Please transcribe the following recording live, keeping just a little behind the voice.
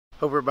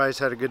Hope everybody's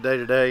had a good day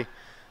today.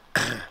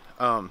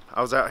 I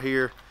was out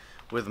here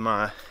with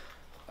my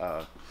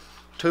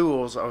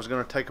tools. I was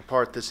going to take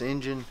apart this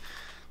engine.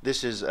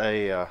 This is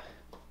a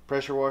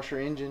pressure washer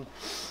engine.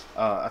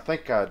 I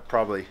think I'd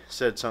probably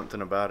said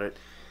something about it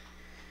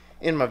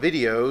in my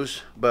videos,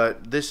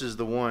 but this is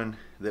the one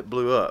that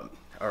blew up.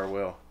 Or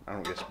well, I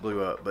don't guess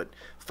blew up, but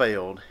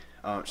failed.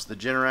 It's the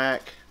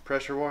Generac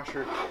pressure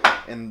washer,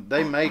 and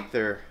they make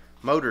their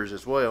motors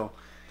as well.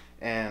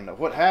 And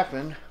what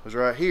happened was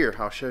right here.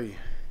 I'll show you.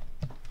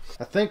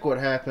 I think what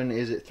happened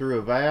is it threw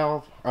a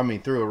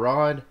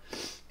rod,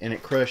 and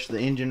it crushed the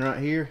engine right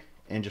here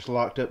and just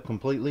locked up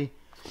completely.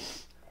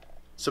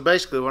 So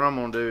basically what I'm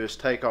going to do is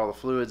take all the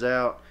fluids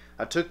out.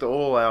 I took the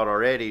oil out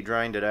already,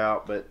 drained it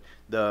out, but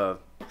the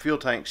fuel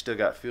tank still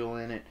got fuel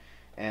in it.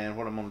 And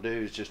what I'm going to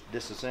do is just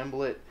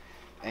disassemble it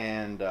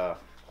and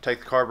take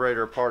the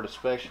carburetor apart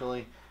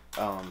especially.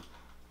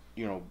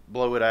 You know,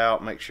 blow it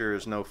out, make sure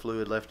there's no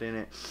fluid left in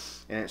it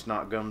and it's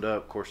not gummed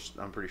up. Of course,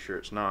 I'm pretty sure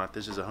it's not.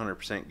 This is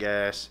 100%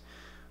 gas,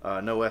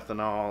 no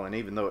ethanol, and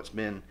even though it's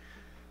been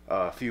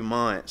a few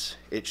months,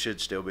 it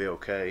should still be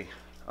okay.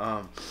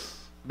 But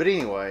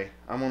anyway,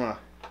 I'm gonna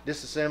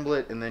disassemble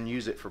it and then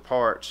use it for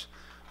parts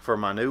for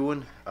my new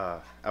one.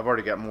 I've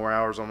already got more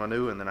hours on my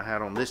new one than I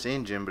had on this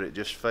engine, but it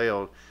just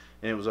failed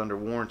and it was under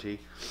warranty,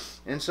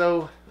 and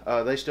so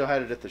they still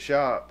had it at the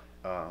shop,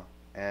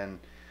 and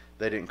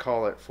they didn't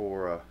call it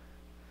for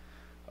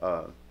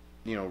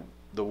you know,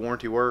 the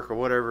warranty work or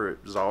whatever. It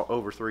was all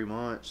over 3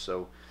 months,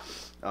 so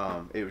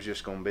it was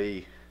just gonna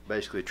be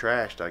basically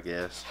trashed, I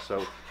guess.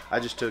 So I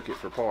just took it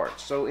for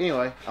parts. So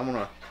anyway, I'm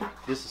gonna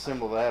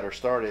disassemble that or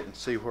start it and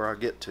see where I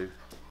get to.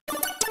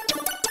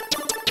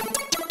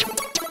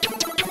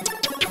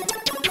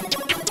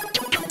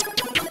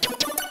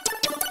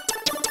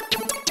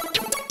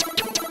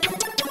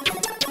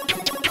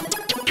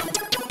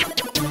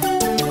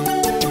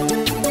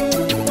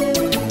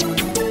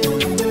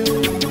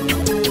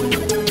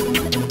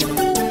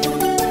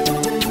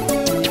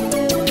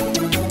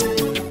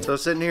 So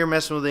sitting here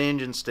messing with the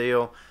engine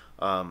still.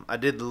 I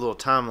did the little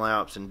time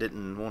lapse and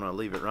didn't want to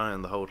leave it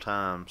running the whole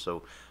time,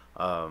 so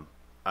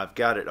I've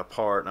got it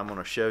apart and I'm going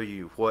to show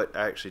you what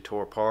actually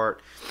tore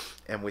apart.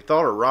 And we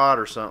thought a rod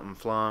or something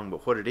flung,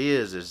 but what it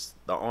is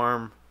the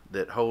arm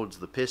that holds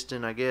the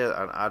piston, I guess.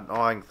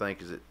 All I can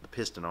think is the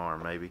piston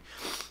arm, maybe.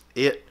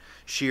 It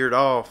sheared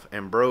off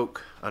and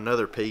broke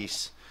another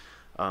piece.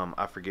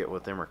 I forget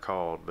what them are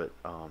called, but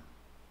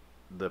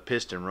the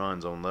piston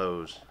runs on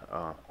those.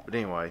 But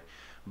anyway,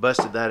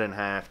 busted that in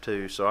half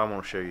too, so I'm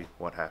going to show you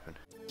what happened.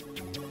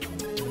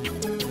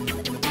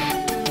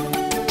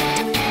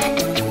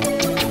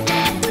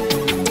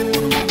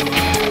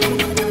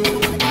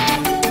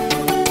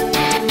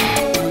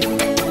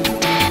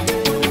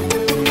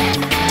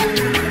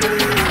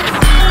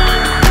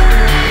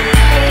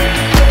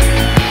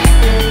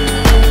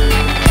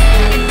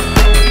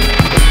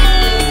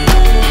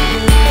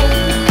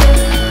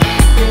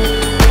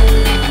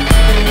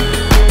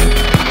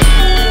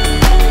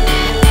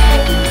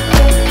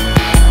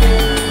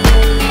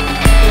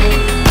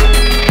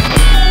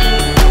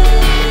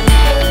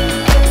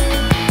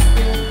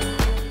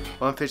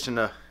 I'm fixing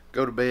to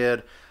go to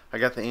bed. I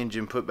got the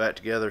engine put back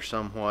together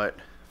somewhat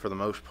for the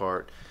most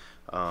part,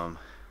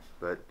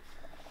 but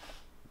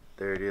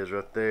there it is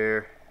right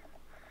there.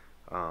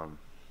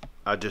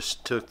 I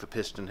just took the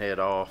piston head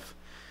off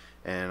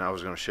and I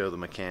was going to show the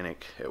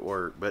mechanic at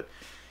work, but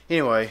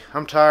anyway,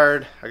 I'm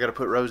tired. I got to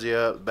put Rosie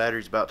up. The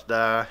battery's about to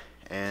die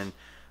and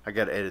I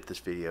got to edit this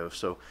video,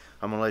 so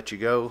I'm going to let you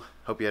go.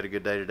 Hope you had a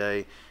good day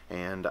today,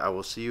 and I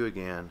will see you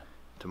again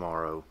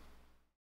tomorrow.